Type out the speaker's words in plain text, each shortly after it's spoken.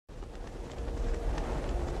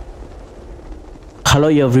Hello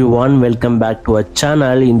everyone, welcome back to our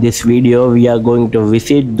channel. In this video we are going to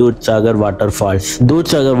visit Dudhsagar Waterfalls.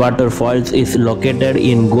 Dudhsagar Waterfalls is located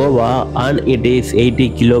in Goa and it is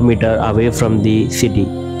 80 km away from the city.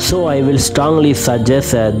 So I will strongly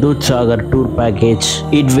suggest a Dudhsagar tour package.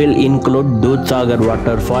 It will include Dudhsagar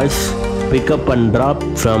Waterfalls, pick up and drop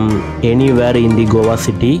from anywhere in the Goa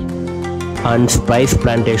city, and spice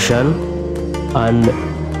plantation and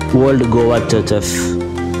old Goa churches,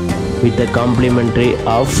 with a complimentary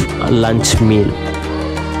of lunch meal.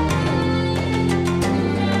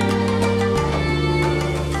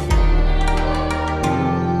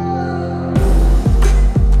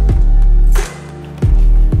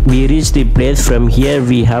 We reach the place. From here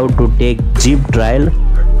we have to take jeep trail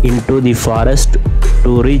into the forest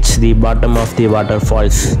to reach the bottom of the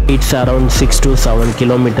waterfalls. It's around 6 to 7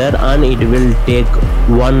 km and it will take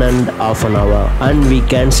 1.5 hours, and we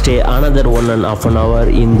can stay another 1.5 hours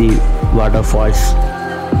in the waterfalls.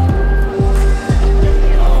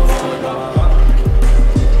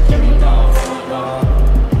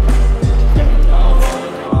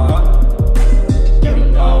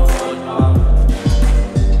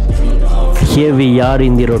 Here we are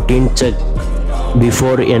in the routine check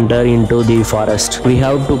before enter into the forest. We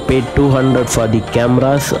have to pay 200 for the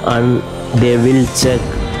cameras and they will check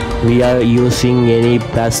we are using any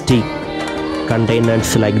plastic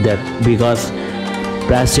containers like that, because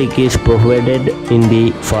plastic is prohibited in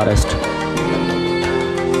the forest.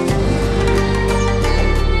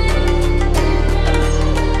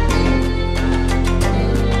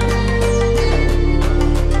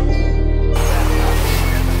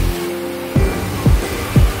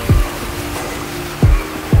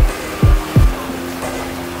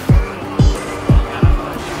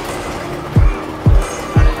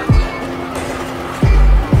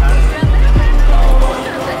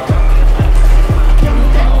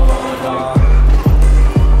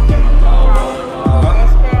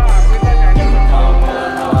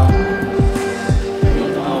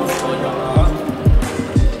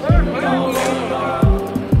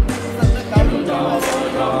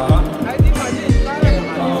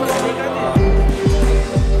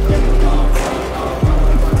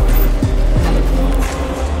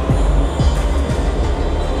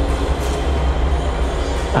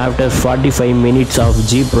 After 45 minutes of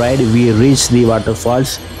jeep ride, we reach the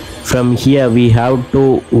waterfalls. From here we have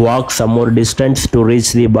to walk some more distance to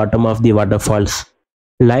reach the bottom of the waterfalls.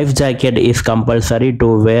 Life jacket is compulsory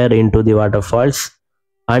to wear into the waterfalls,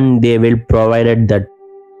 and they will provide that.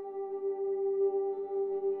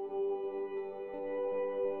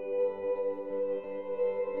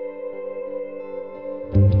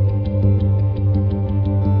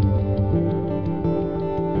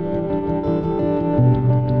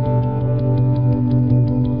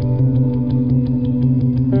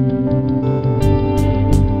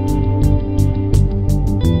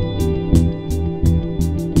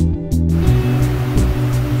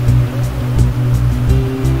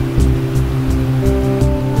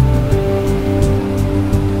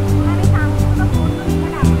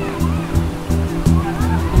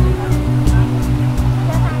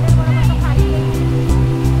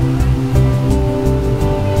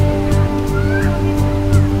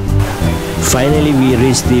 Finally we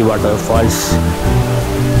reach the waterfalls.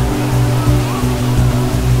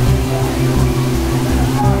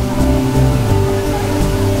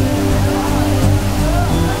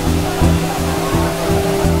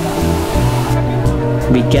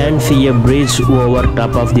 We can see a bridge over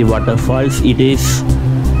top of the waterfalls. It is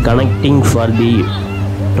connecting for the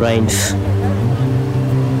trains.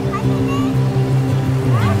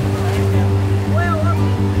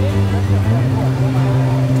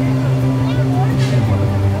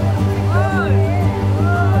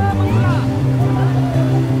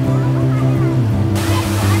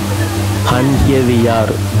 And here we are.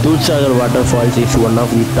 Dudhsagar Waterfalls is one of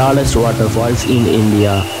the tallest waterfalls in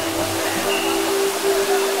India.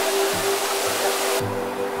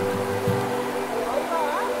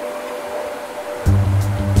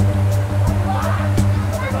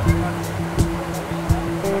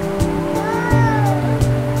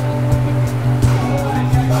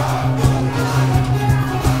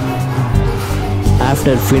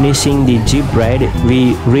 After finishing the jeep ride,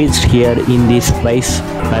 we reached here in this spice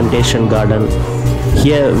plantation garden.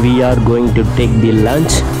 Here we are going to take the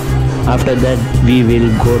lunch. After that we will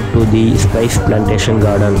go to the spice plantation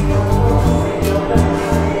garden.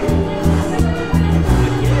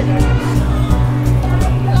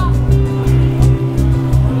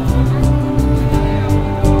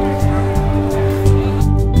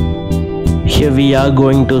 Here we are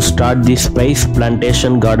going to start the spice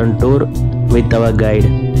plantation garden tour with our guide.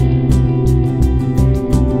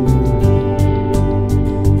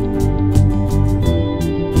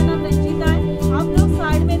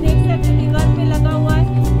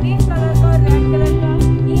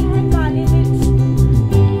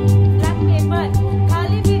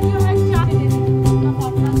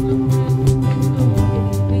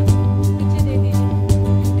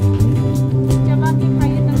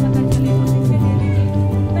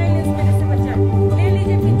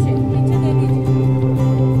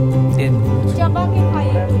 चबा के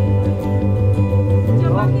खाइए,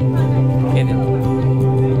 चबा के खाना है।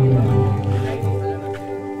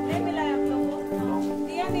 नहीं मिला है आप लोगों को?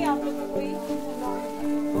 दिया नहीं आप लोगों को कोई?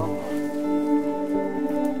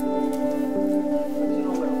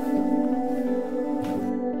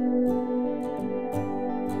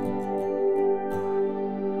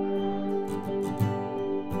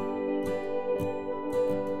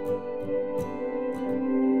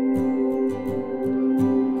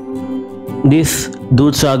 This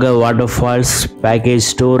Dudhsagar Waterfalls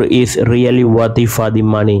package tour is really worthy for the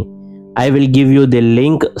money. I will give you the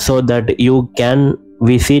link so that you can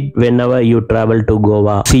visit whenever you travel to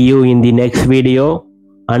Goa. See you in the next video,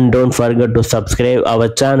 and don't forget to subscribe our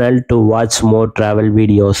channel to watch more travel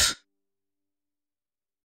videos.